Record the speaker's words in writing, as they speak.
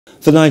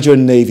The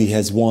Nigerian Navy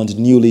has warned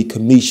newly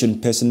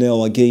commissioned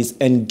personnel against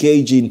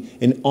engaging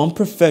in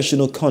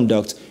unprofessional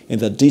conduct in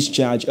the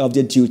discharge of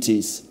their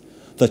duties.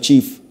 The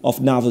Chief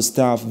of Naval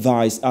Staff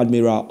Vice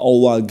Admiral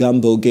Owal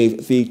Gambo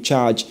gave the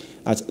charge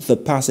at the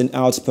passing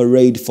out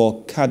parade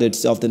for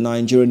cadets of the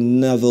Nigerian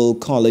Naval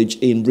College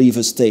in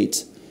Rivers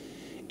State.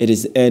 It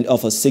is the end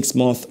of a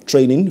 6-month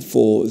training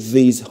for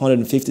these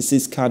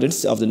 156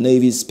 cadets of the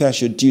Navy's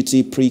Special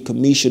Duty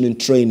Pre-Commissioning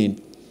Training.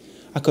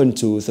 According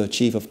to the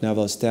Chief of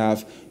Naval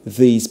Staff,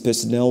 these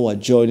personnel are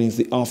joining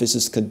the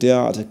officers' cadre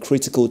at a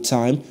critical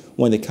time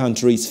when the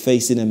country is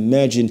facing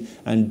emerging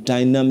and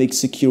dynamic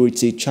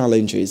security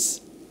challenges.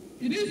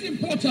 It is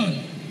important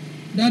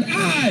that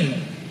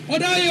I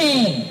order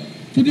you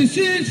to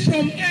desist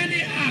from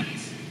any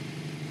act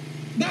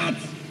that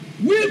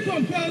will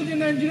compel the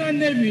Nigerian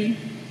Navy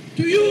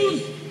to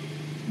use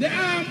the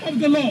arm of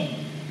the law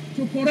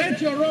to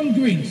correct your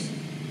wrongdoings.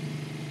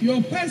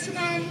 Your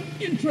personal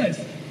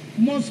interest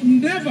must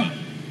never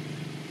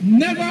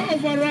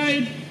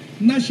override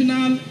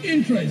national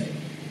interest.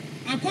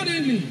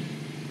 Accordingly,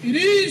 it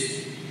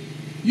is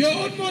your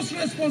utmost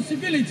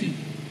responsibility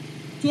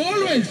to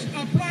always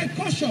apply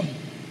caution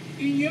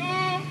in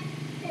your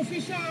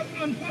official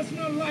and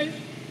personal life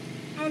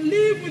and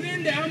live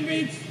within the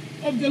ambit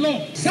of the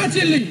law.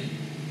 Certainly,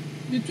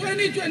 the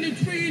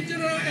 2023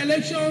 general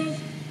elections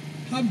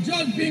have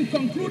just been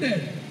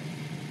concluded,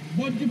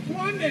 but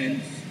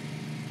deployments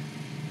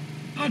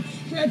at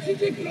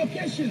strategic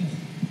locations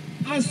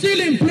are still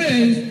in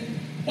place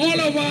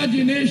all over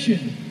the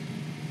nation.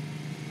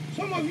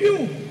 Some of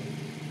you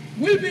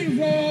will be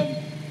involved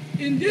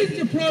in these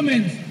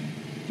deployments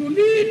to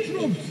lead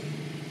troops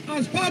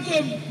as part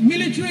of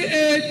military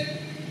aid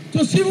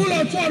to civil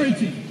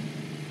authority.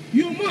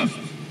 You must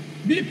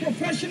be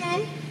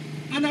professional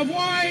and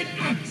avoid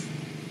acts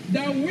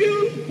that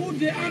will put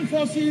the armed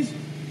forces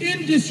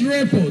in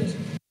disrepute.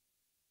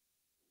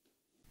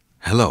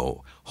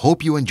 Hello,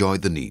 hope you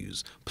enjoyed the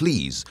news.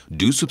 Please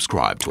do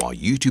subscribe to our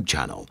YouTube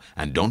channel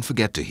and don't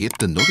forget to hit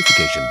the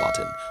notification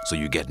button so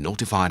you get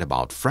notified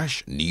about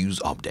fresh news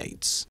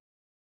updates.